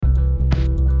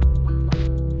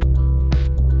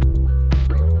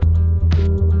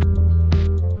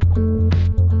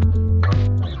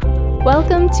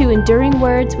Welcome to Enduring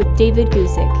Words with David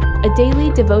Guzik, a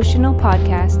daily devotional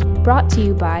podcast brought to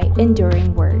you by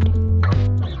Enduring Word.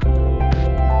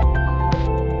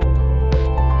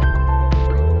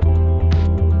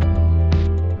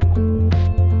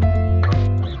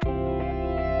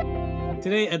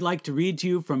 Today, I'd like to read to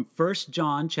you from 1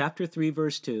 John chapter 3,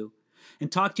 verse 2,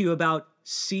 and talk to you about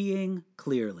seeing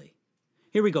clearly.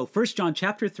 Here we go, 1 John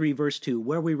chapter 3, verse 2,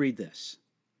 where we read this.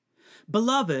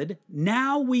 Beloved,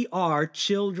 now we are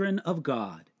children of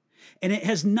God, and it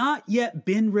has not yet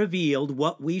been revealed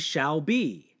what we shall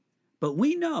be. But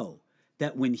we know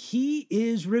that when he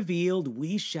is revealed,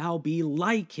 we shall be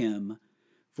like him,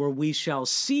 for we shall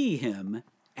see him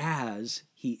as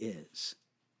he is.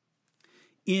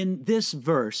 In this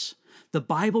verse, the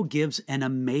Bible gives an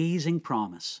amazing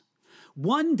promise.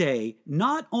 One day,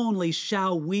 not only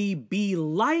shall we be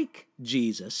like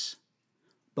Jesus,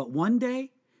 but one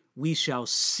day we shall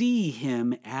see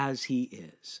him as he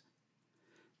is.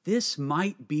 This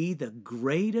might be the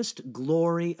greatest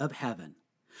glory of heaven.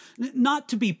 Not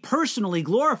to be personally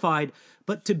glorified,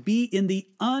 but to be in the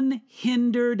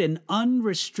unhindered and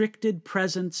unrestricted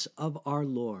presence of our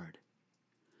Lord.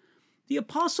 The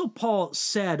Apostle Paul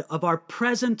said of our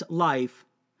present life,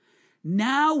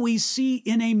 now we see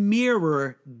in a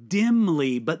mirror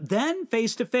dimly, but then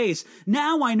face to face.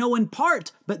 Now I know in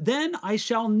part, but then I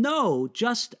shall know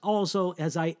just also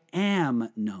as I am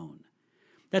known.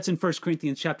 That's in 1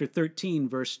 Corinthians chapter 13,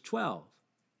 verse 12.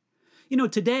 You know,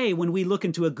 today when we look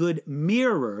into a good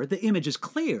mirror, the image is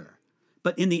clear.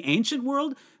 But in the ancient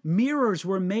world, mirrors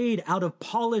were made out of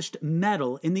polished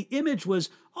metal, and the image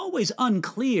was always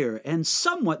unclear and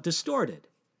somewhat distorted.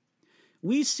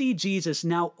 We see Jesus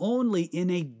now only in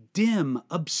a dim,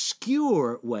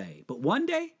 obscure way. But one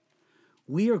day,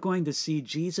 we are going to see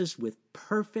Jesus with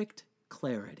perfect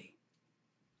clarity.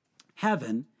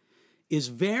 Heaven is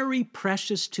very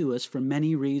precious to us for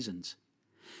many reasons.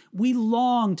 We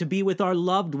long to be with our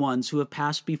loved ones who have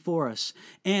passed before us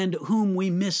and whom we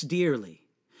miss dearly.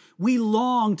 We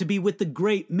long to be with the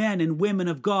great men and women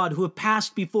of God who have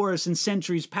passed before us in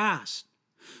centuries past.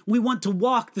 We want to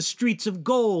walk the streets of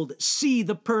gold, see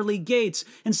the pearly gates,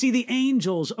 and see the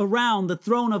angels around the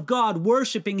throne of God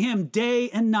worshiping him day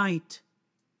and night.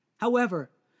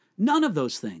 However, none of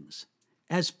those things,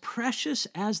 as precious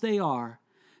as they are,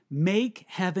 make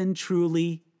heaven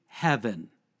truly heaven.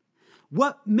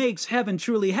 What makes heaven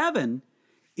truly heaven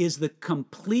is the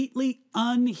completely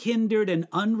unhindered and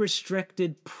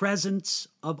unrestricted presence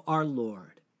of our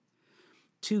Lord.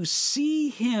 To see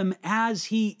him as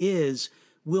he is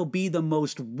will be the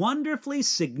most wonderfully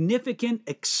significant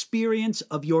experience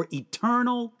of your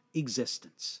eternal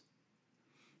existence.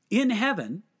 In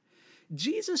heaven,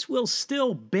 Jesus will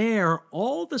still bear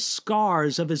all the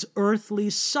scars of his earthly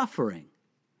suffering.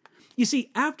 You see,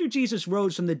 after Jesus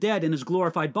rose from the dead in his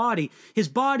glorified body, his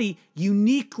body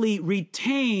uniquely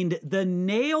retained the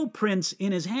nail prints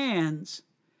in his hands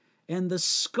and the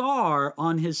scar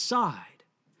on his side.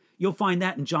 You'll find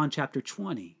that in John chapter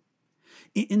 20.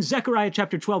 In Zechariah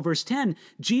chapter 12, verse 10,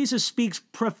 Jesus speaks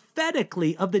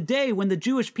prophetically of the day when the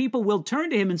Jewish people will turn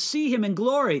to him and see him in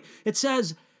glory. It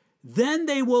says, then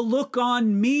they will look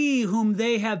on me whom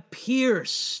they have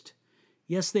pierced.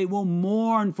 Yes, they will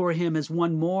mourn for him as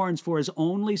one mourns for his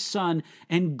only son,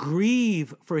 and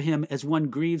grieve for him as one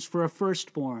grieves for a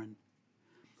firstborn.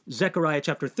 Zechariah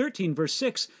chapter 13, verse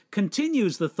 6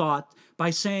 continues the thought by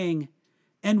saying,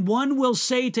 and one will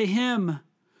say to him,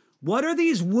 what are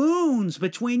these wounds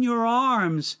between your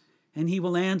arms? And he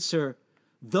will answer,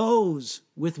 those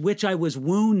with which I was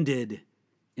wounded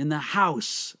in the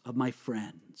house of my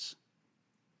friends.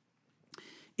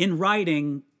 In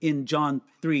writing in John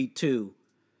 3:2,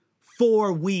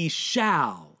 for we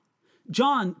shall,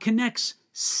 John connects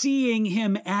seeing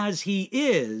him as he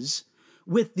is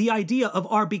with the idea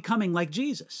of our becoming like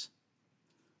Jesus.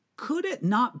 Could it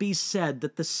not be said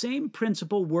that the same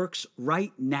principle works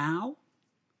right now?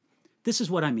 This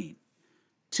is what I mean.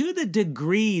 To the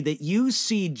degree that you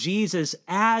see Jesus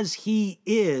as he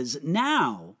is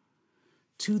now,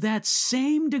 to that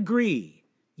same degree,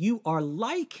 you are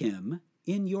like him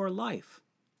in your life.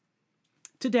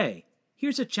 Today,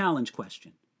 here's a challenge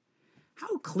question.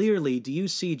 How clearly do you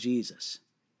see Jesus?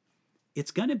 It's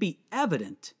going to be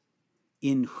evident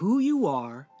in who you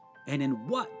are and in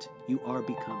what you are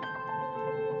becoming.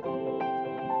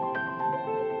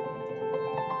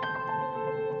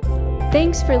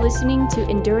 Thanks for listening to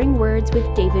Enduring Words with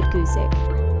David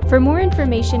Guzik. For more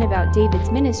information about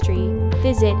David's ministry,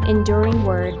 visit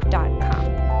enduringword.org.